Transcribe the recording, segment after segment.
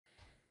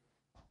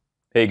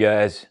Hey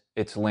guys,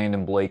 it's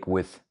Landon Blake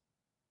with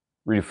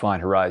Redefine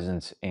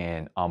Horizons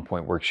and On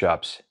Point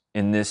Workshops.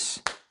 In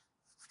this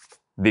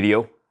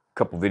video, a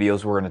couple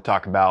videos, we're going to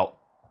talk about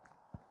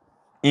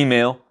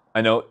email.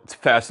 I know it's a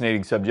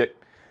fascinating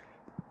subject,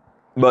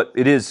 but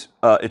it's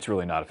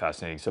really not a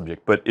fascinating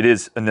subject, but it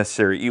is a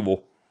necessary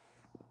evil.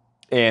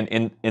 And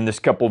in this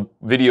couple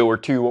video or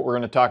two, what we're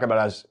going to talk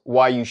about is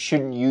why you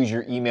shouldn't use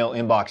your email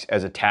inbox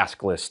as a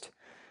task list.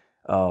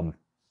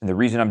 And the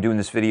reason I'm doing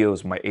this video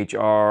is my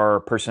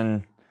HR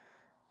person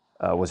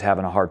was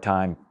having a hard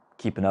time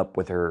keeping up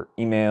with her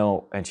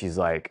email, and she's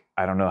like,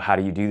 I don't know, how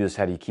do you do this?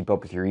 How do you keep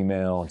up with your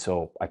email? And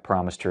so I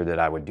promised her that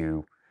I would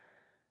do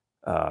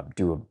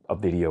a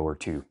video or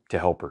two to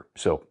help her.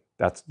 So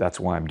that's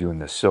why I'm doing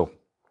this. So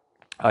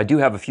I do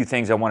have a few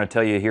things I want to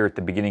tell you here at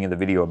the beginning of the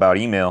video about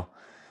email.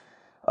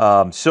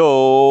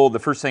 So the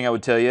first thing I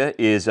would tell you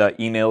is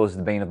email is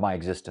the bane of my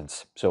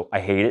existence. So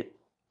I hate it.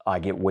 I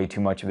get way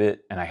too much of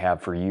it, and I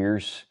have for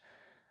years.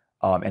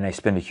 And I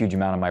spend a huge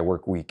amount of my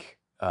work week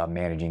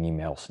managing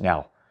emails.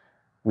 Now,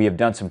 we have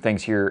done some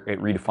things here at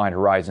Redefined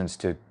Horizons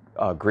to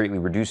greatly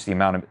reduce the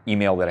amount of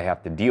email that I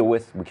have to deal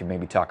with. We can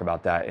maybe talk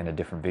about that in a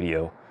different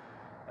video.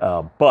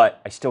 But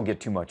I still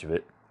get too much of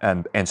it.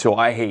 And so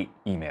I hate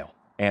email.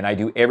 And I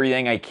do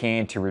everything I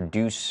can to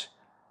reduce,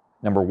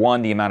 number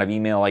one, the amount of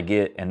email I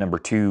get, and number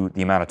two,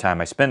 the amount of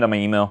time I spend on my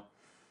email.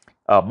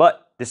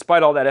 But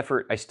despite all that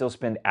effort, I still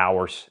spend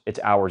hours. It's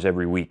hours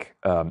every week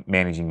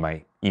managing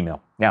my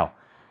email. Now,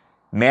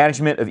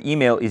 management of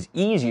email is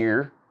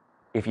easier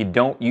if you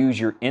don't use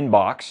your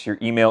inbox, your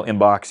email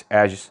inbox,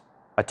 as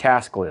a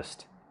task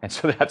list. And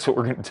so that's what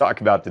we're going to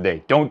talk about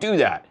today. Don't do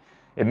that.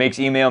 It makes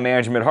email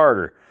management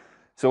harder.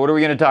 So what are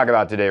we going to talk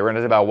about today? We're going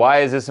to talk about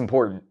why is this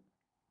important?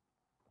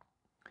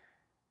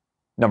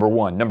 Number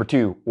one. Number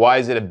two, why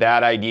is it a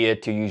bad idea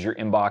to use your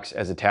inbox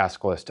as a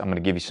task list? I'm going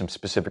to give you some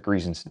specific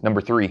reasons.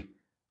 Number three,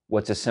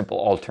 what's a simple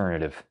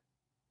alternative?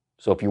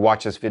 So if you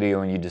watch this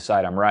video and you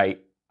decide I'm right,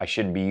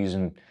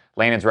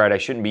 Landon's right, I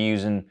shouldn't be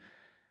using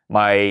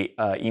my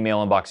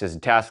email inbox as a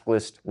task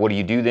list. What do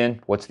you do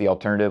then? What's the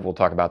alternative? We'll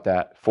talk about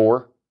that.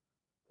 Four,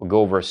 we'll go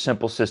over a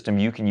simple system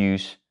you can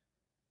use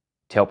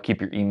to help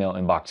keep your email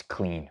inbox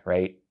clean,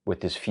 right?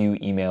 With as few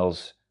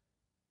emails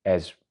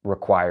as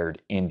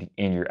required in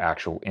your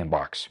actual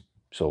inbox.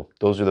 So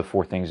those are the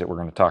four things that we're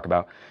going to talk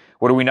about.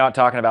 What are we not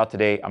talking about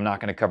today? I'm not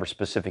going to cover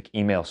specific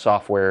email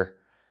software.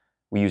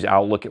 We use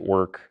Outlook at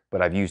work,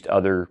 but I've used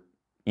other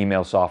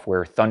email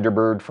software.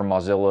 Thunderbird from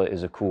Mozilla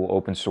is a cool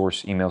open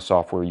source email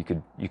software you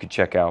could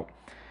check out.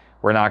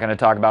 We're not going to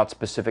talk about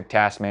specific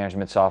task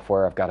management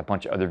software. I've got a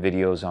bunch of other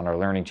videos on our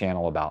learning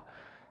channel about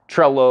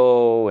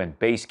Trello and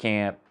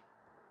Basecamp.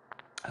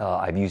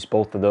 I've used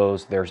both of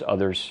those. There's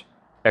others.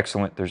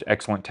 There's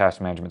excellent task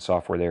management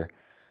software there.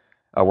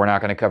 We're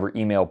not going to cover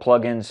email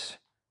plugins.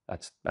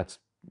 That's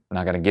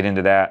not going to get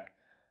into that.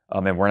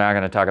 And we're not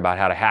going to talk about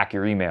how to hack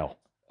your email.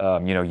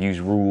 Use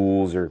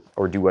rules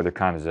or do other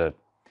kinds of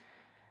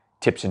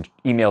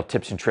email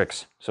tips and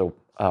tricks. So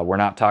we're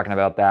not talking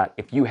about that.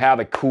 If you have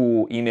a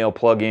cool email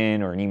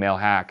plugin or an email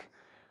hack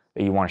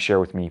that you want to share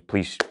with me,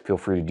 please feel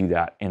free to do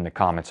that in the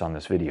comments on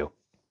this video.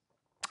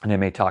 And I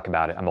may talk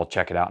about it. I'm going to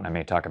check it out and I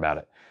may talk about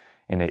it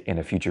in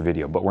a future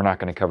video, but we're not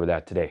going to cover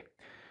that today.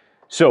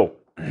 So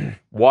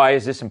why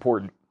is this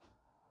important?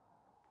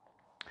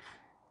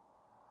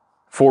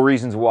 4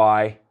 reasons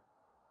why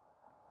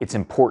it's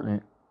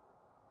important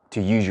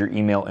to use your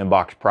email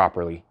inbox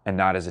properly and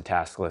not as a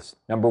task list.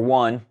 Number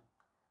one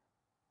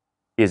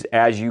is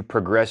as you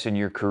progress in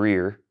your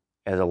career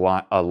as a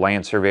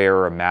land surveyor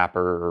or a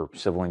mapper or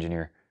civil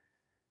engineer,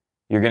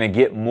 you're going to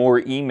get more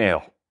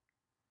email.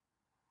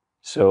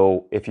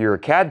 So if you're a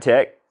CAD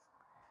tech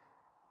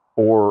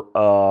or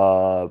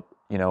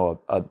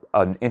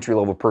an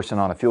entry-level person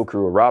on a field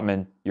crew or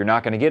Robman, you're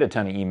not going to get a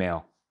ton of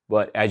email.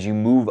 But as you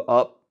move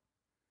up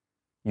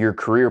your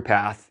career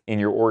path in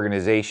your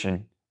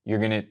organization,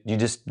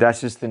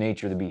 that's just the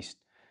nature of the beast.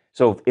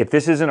 So if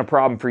this isn't a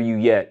problem for you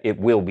yet, it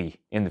will be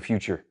in the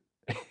future.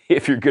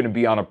 If you're going to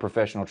be on a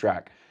professional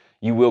track,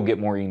 you will get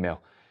more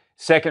email.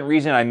 Second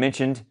reason I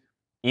mentioned,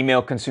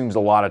 email consumes a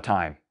lot of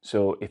time.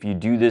 So if you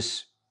do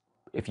this,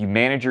 if you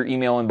manage your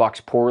email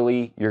inbox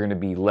poorly, you're going to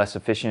be less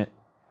efficient.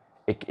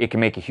 It can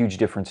make a huge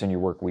difference in your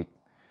work week.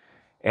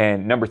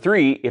 And number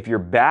three, if you're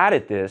bad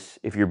at this,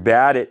 if you're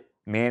bad at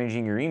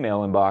managing your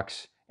email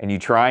inbox and you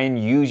try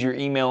and use your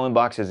email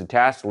inbox as a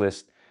task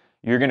list,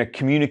 you're going to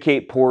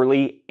communicate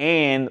poorly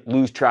and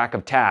lose track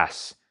of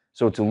tasks.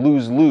 So it's a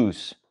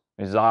lose-lose.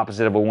 It's the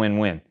opposite of a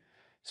win-win.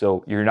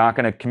 So you're not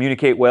going to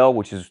communicate well,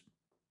 which is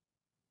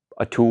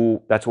a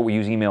tool. That's what we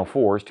use email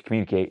for, is to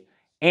communicate.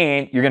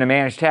 And you're going to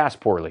manage tasks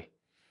poorly.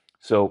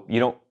 So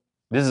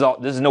this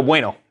is no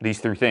bueno, these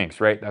 3 things,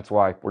 right? That's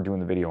why we're doing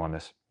the video on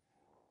this.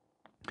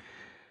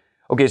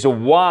 Okay, so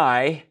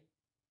why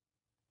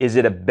is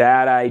it a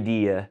bad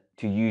idea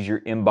to use your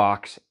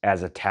inbox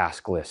as a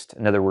task list?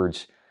 In other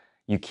words,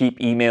 you keep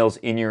emails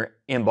in your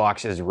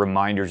inbox as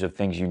reminders of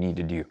things you need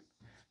to do.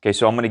 Okay,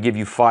 so I'm going to give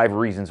you 5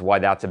 reasons why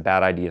that's a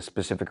bad idea,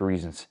 specific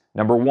reasons.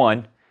 Number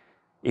one,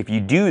 If you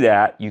do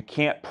that, you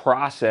can't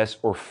process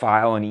or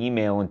file an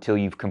email until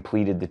you've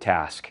completed the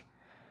task,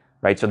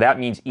 right? So that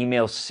means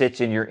email sits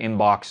in your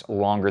inbox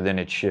longer than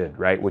it should,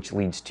 right? Which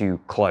leads to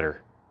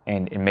clutter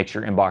and makes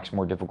your inbox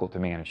more difficult to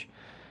manage.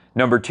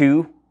 Number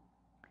two,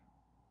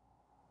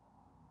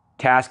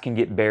 tasks can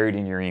get buried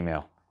in your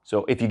email.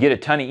 So if you get a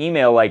ton of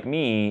email like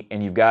me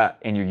and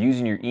you're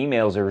using your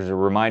emails as a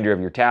reminder of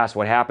your tasks,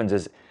 what happens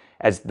is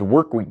as the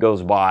work week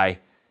goes by,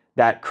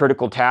 that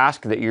critical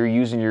task that you're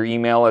using your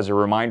email as a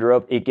reminder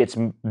of, it gets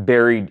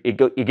buried,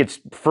 it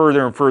gets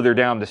further and further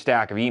down the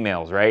stack of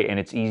emails, right? And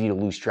it's easy to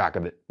lose track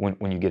of it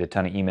when you get a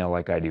ton of email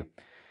like I do.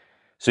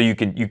 So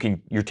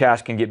your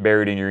task can get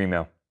buried in your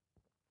email.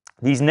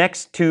 These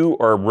next two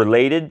are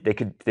related. They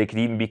could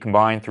even be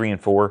combined, 3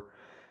 and 4.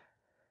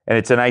 And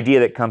it's an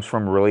idea that comes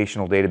from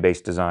relational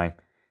database design.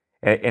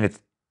 And it's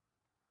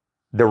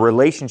the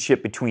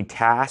relationship between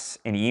tasks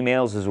and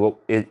emails is what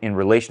in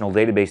relational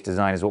database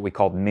design is what we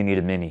call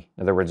many-to-many.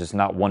 In other words, it's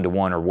not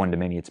one-to-one or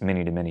one-to-many, it's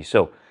many-to-many.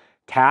 So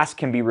tasks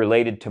can be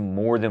related to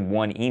more than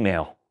one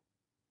email.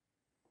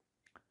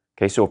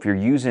 Okay, so if you're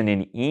using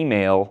an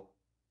email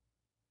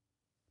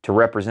to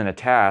represent a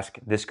task,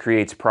 this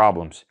creates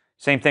problems.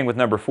 Same thing with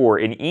number 4.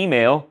 An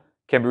email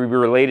can be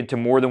related to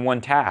more than one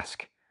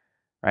task.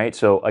 Right?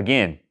 So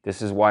again,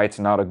 this is why it's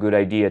not a good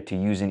idea to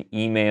use an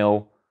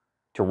email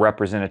to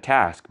represent a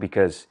task,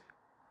 because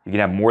you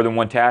can have more than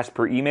one task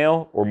per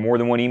email or more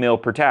than one email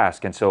per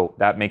task. And so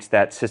that makes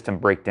that system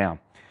break down.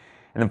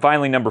 And then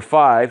finally, number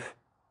 5,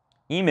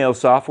 email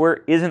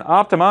software isn't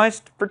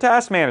optimized for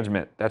task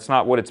management. That's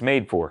not what it's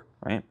made for,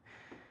 right?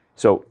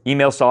 So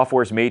email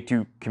software is made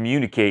to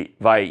communicate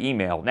via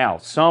email. Now,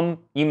 some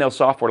email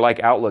software like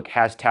Outlook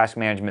has task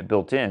management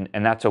built in,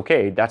 and that's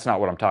okay. That's not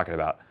what I'm talking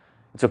about.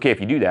 It's okay if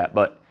you do that,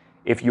 but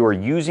if you're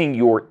using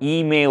your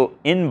email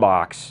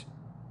inbox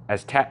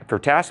as for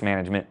task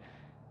management,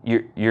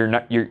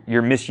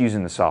 you're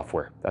misusing the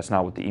software. That's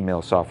not what the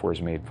email software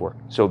is made for.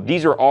 So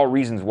these are all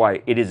reasons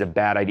why it is a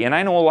bad idea. And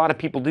I know a lot of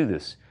people do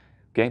this,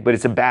 okay? But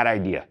it's a bad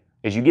idea.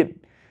 As you get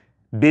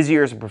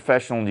busier as a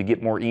professional and you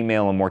get more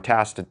email and more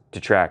tasks to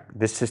track,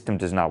 this system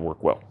does not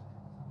work well.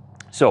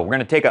 So I'm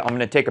going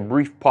to take a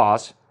brief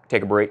pause,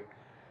 take a break,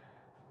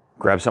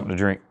 grab something to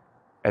drink.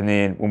 And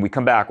then when we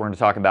come back, we're going to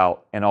talk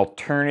about an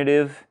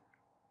alternative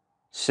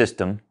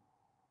system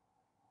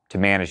to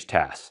manage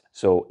tasks.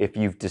 So if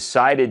you've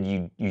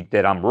decided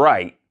that I'm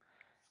right,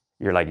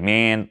 you're like,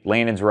 man,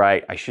 Landon's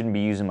right, I shouldn't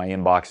be using my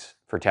inbox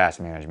for task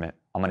management,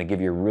 I'm going to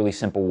give you a really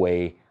simple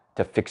way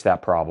to fix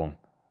that problem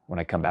when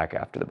I come back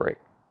after the break.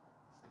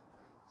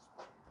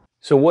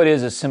 So what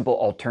is a simple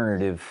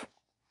alternative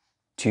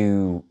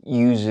to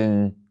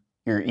using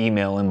your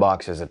email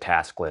inbox as a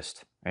task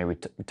list? Right, we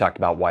talked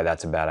about why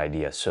that's a bad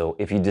idea. So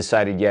if you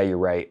decided, yeah, you're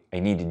right, I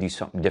need to do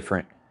something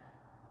different,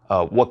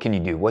 what can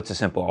you do? What's a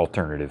simple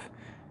alternative?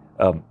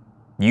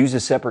 Use a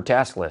separate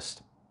task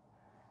list.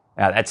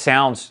 Now that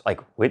sounds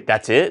like, wait,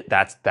 that's it?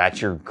 That's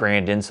your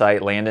grand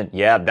insight, Landon?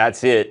 Yeah,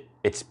 that's it.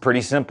 It's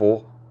pretty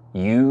simple.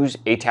 Use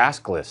a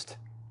task list.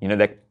 You know,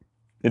 that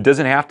it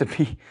doesn't have to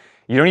be,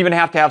 you don't even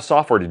have to have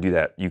software to do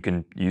that. You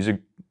can use a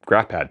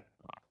graph pad,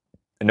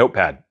 a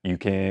notepad. You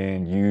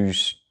can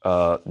use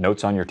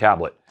notes on your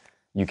tablet.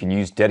 You can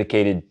use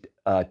dedicated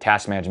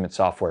task management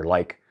software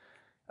like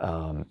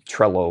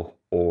Trello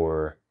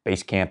or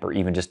Basecamp, or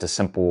even just a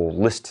simple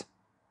list,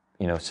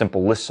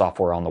 simple list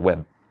software on the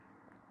web,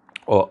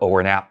 or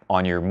an app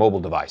on your mobile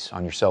device,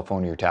 on your cell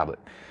phone or your tablet.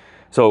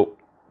 So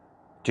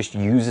just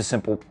use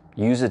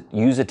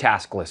a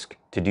task list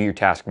to do your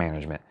task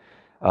management.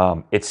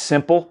 It's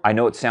simple. I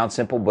know it sounds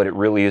simple, but it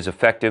really is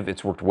effective.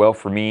 It's worked well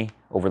for me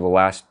over the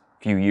last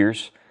few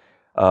years.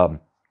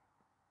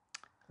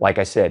 Like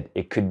I said,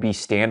 it could be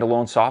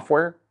standalone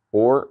software,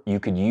 or you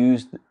could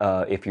use,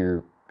 if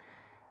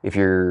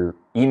your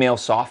email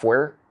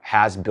software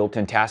has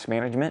built-in task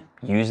management,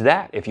 use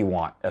that if you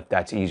want, if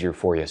that's easier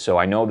for you. So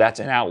I know that's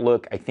in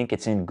Outlook. I think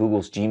it's in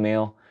Google's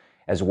Gmail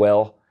as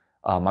well.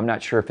 I'm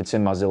not sure if it's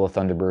in Mozilla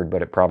Thunderbird,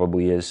 but it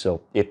probably is.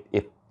 So if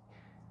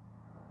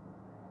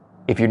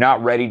you're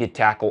not ready to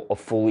tackle a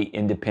fully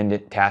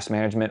independent task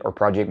management or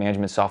project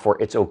management software,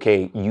 it's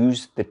okay.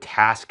 Use the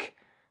task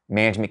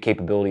management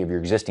capability of your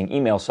existing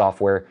email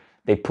software.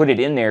 They put it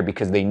in there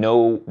because they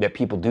know that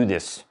people do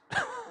this.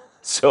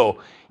 So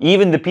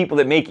even the people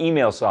that make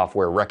email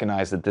software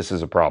recognize that this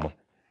is a problem.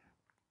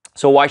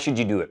 So why should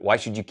you do it? Why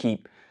should you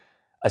keep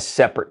a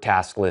separate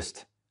task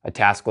list, a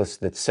task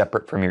list that's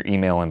separate from your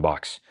email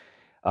inbox?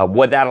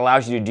 What that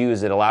allows you to do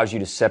is it allows you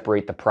to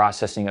separate the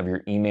processing of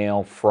your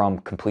email from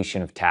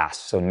completion of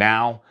tasks. So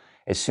now,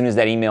 as soon as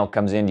that email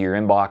comes into your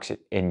inbox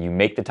and you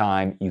make the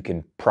time, you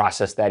can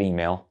process that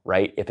email,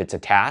 right? If it's a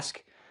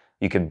task,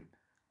 you can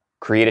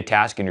create a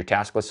task in your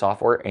task list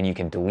software and you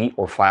can delete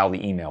or file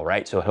the email,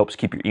 right? So it helps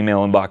keep your email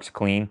inbox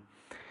clean.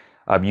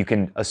 You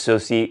can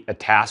associate a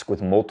task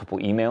with multiple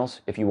emails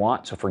if you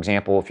want. So for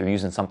example, if you're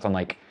using something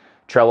like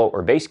Trello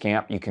or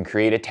Basecamp, you can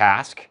create a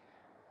task,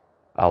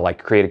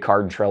 like create a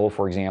card in Trello,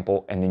 for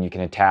example, and then you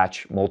can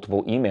attach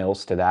multiple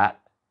emails to that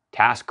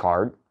task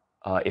card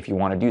if you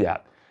want to do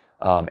that.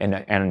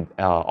 And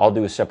I'll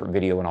do a separate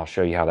video and I'll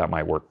show you how that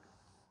might work.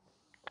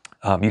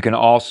 You can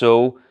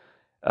also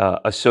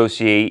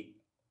associate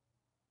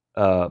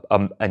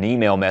an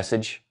email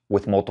message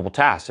with multiple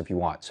tasks if you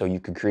want. So you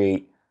could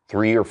create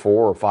 3 or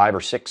 4 or 5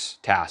 or 6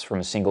 tasks from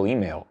a single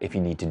email if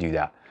you need to do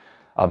that.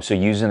 So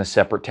using a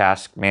separate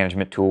task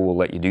management tool will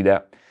let you do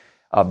that.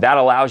 That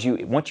allows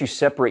you, once you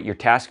separate your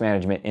task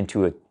management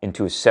into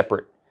a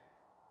separate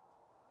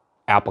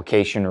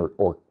application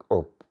or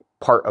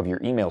part of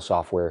your email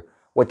software,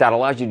 what that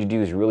allows you to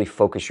do is really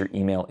focus your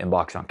email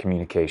inbox on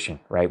communication,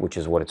 right? Which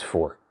is what it's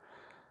for.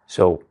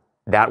 So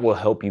that will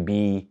help you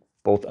be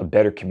both a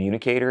better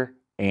communicator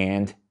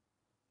and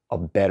a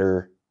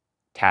better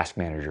task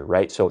manager,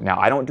 right? So now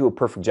I don't do a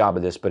perfect job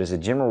of this, but as a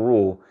general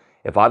rule,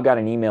 if I've got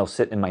an email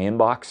sitting in my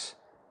inbox,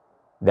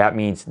 that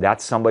means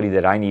that's somebody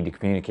that I need to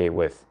communicate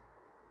with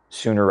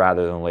sooner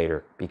rather than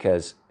later.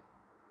 Because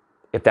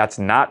if that's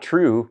not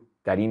true,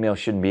 that email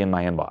shouldn't be in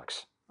my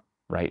inbox,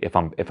 right? If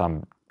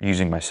I'm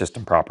using my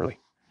system properly.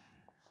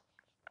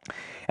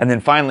 And then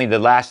finally,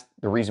 the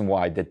reason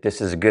why that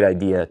this is a good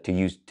idea to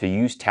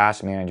use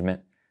task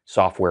management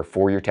software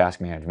for your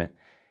task management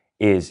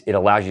is it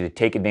allows you to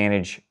take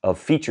advantage of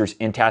features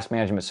in task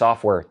management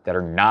software that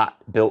are not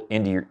built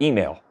into your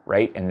email,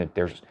 right? And that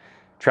there's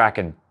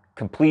tracking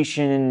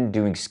completion,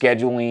 doing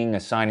scheduling,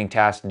 assigning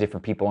tasks to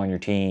different people on your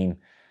team.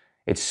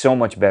 It's so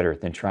much better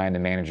than trying to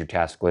manage your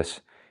task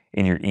list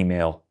in your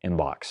email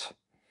inbox.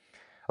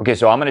 Okay,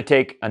 so I'm going to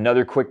take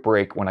another quick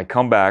break. When I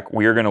come back,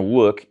 we are going to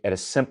look at a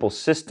simple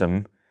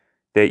system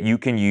that you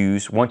can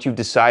use once you've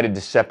decided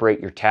to separate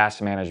your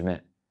task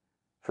management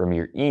from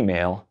your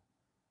email.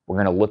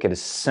 We're going to look at a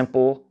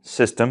simple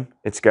system.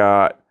 It's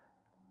got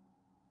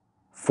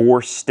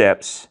 4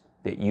 steps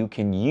that you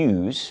can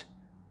use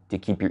to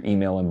keep your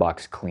email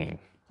inbox clean.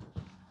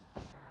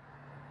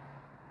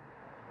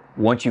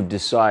 Once you've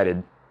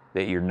decided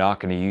that you're not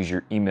going to use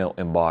your email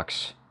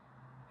inbox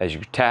as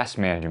your task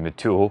management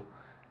tool,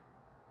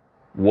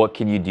 what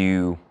can you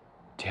do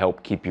to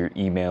help keep your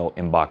email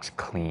inbox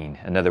clean?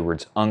 In other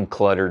words,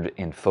 uncluttered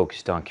and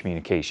focused on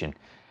communication.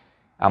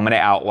 I'm going to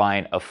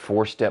outline a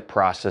 4-step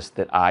process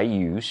that I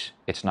use.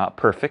 It's not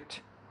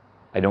perfect.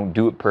 I don't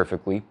do it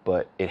perfectly,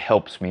 but it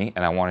helps me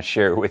and I want to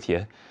share it with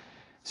you.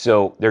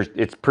 So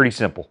it's pretty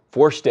simple.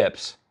 4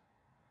 steps.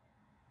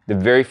 The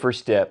very first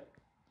step,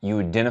 you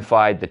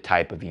identify the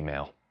type of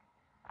email.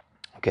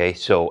 Okay,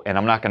 so, and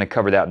I'm not going to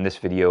cover that in this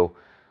video.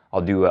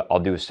 I'll do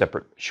a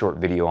separate short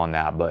video on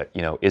that, but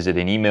is it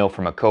an email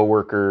from a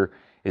coworker?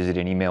 Is it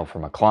an email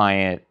from a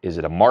client? Is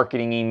it a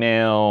marketing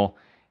email?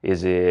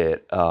 Is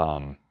it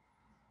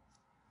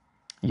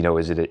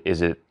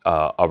is it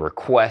a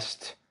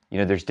request?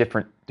 There's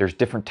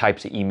different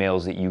types of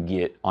emails that you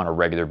get on a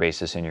regular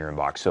basis in your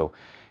inbox. So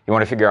you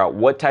want to figure out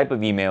what type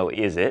of email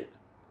is it.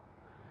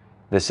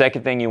 The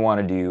second thing you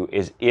want to do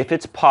is, if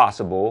it's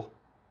possible,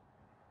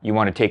 you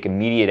want to take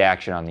immediate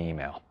action on the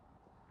email.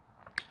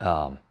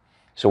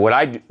 So what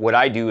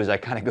I do is I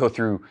kind of go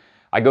through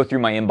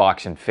my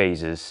inbox in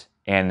phases,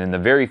 and in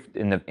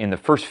the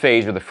first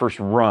phase or the first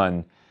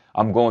run,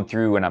 I'm going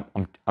through and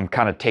I'm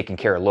kind of taking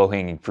care of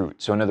low-hanging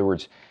fruit. So in other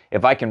words,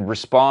 if I can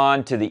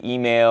respond to the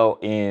email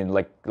in,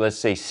 like, let's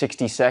say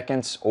 60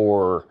 seconds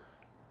or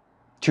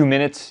 2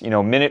 minutes,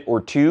 minute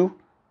or 2,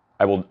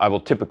 I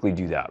will typically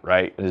do that,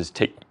 right?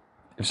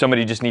 If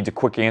somebody just needs a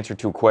quick answer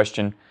to a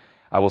question,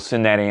 I will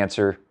send that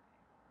answer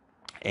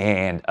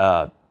and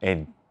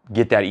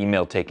get that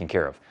email taken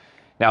care of.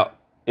 Now,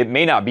 it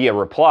may not be a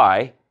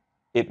reply.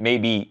 It may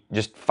be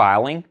just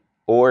filing,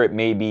 or it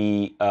may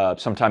be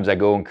sometimes I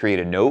go and create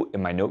a note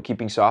in my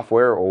note-keeping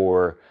software,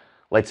 or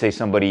let's say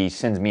somebody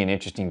sends me an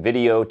interesting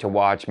video to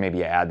watch.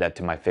 Maybe I add that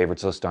to my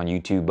favorites list on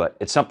YouTube, but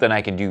it's something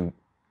I can do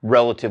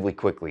relatively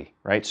quickly,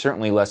 right?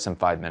 Certainly less than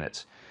 5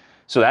 minutes.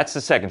 So that's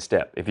the second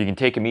step. If you can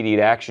take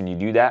immediate action, you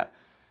do that.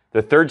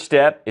 The third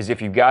step is,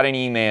 if you've got an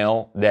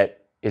email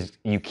that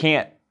you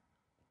can't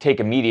take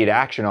immediate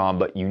action on,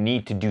 but you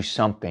need to do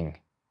something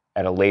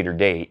at a later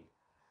date,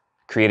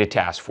 create a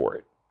task for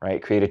it,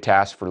 right? Create a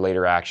task for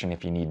later action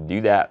if you need to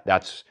do that.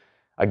 That's,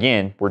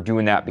 again, we're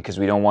doing that because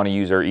we don't want to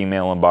use our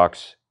email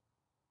inbox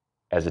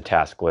as a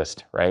task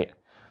list, right?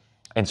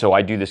 And so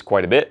I do this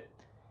quite a bit.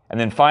 And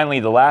then finally,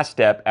 the last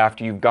step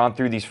after you've gone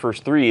through these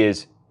first 3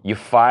 is you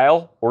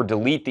file or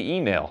delete the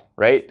email,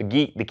 right?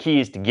 The key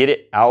is to get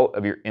it out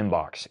of your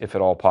inbox, if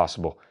at all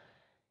possible.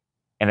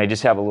 And I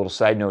just have a little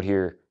side note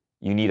here.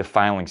 You need a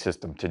filing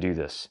system to do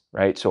this,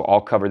 right? So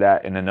I'll cover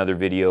that in another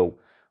video.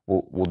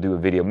 We'll do a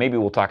video. Maybe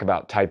we'll talk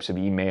about types of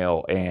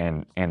email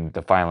and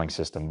the filing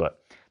system. But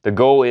the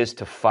goal is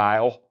to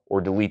file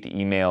or delete the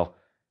email.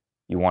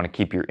 You want to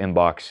keep your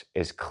inbox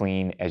as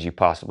clean as you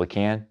possibly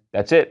can.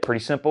 That's it.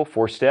 Pretty simple.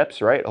 4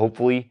 steps, right?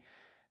 Hopefully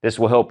this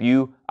will help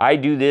you. I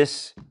do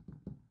this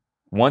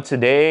once a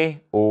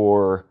day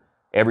or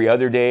every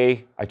other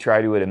day. I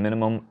try to at a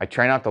minimum. I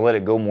try not to let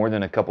it go more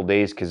than a couple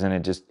days, because then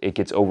it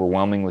gets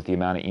overwhelming with the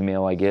amount of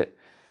email I get.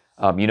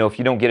 If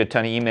you don't get a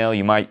ton of email,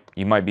 you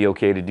might be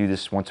okay to do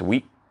this once a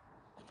week.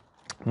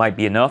 Might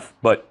be enough,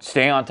 but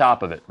stay on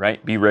top of it,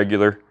 right? Be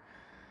regular.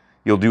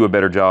 you'll do a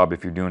better job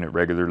if you're doing it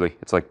regularly.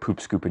 It's like poop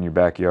scoop in your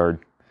backyard.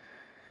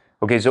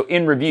 Okay, so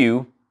in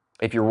review,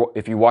 if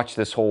you watch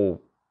this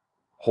whole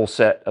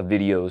set of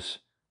videos,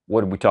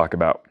 what did we talk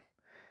about?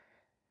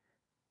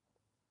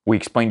 We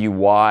explained to you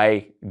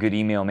why good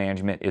email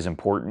management is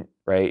important,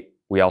 right?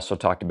 We also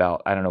talked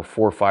about, I don't know,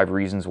 4 or 5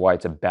 reasons why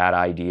it's a bad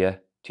idea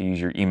to use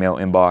your email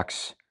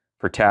inbox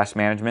for task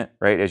management,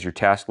 right, as your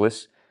task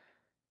list.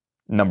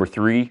 Number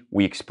 3,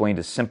 we explained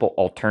a simple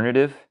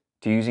alternative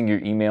to using your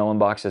email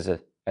inbox as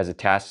a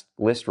task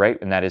list, right?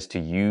 And that is to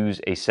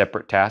use a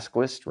separate task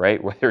list,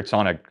 right? Whether it's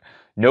on a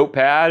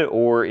notepad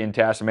or in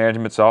task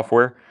management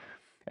software.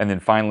 And then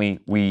finally,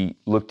 we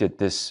looked at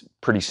this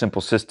pretty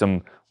simple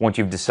system. Once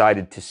you've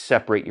decided to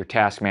separate your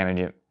task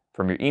management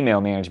from your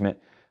email management,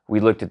 we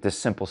looked at this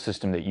simple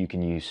system that you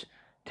can use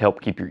to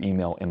help keep your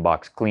email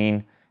inbox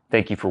clean.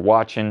 Thank you for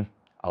watching.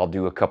 I'll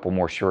do a couple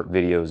more short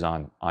videos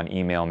on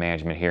email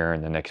management here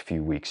in the next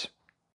few weeks.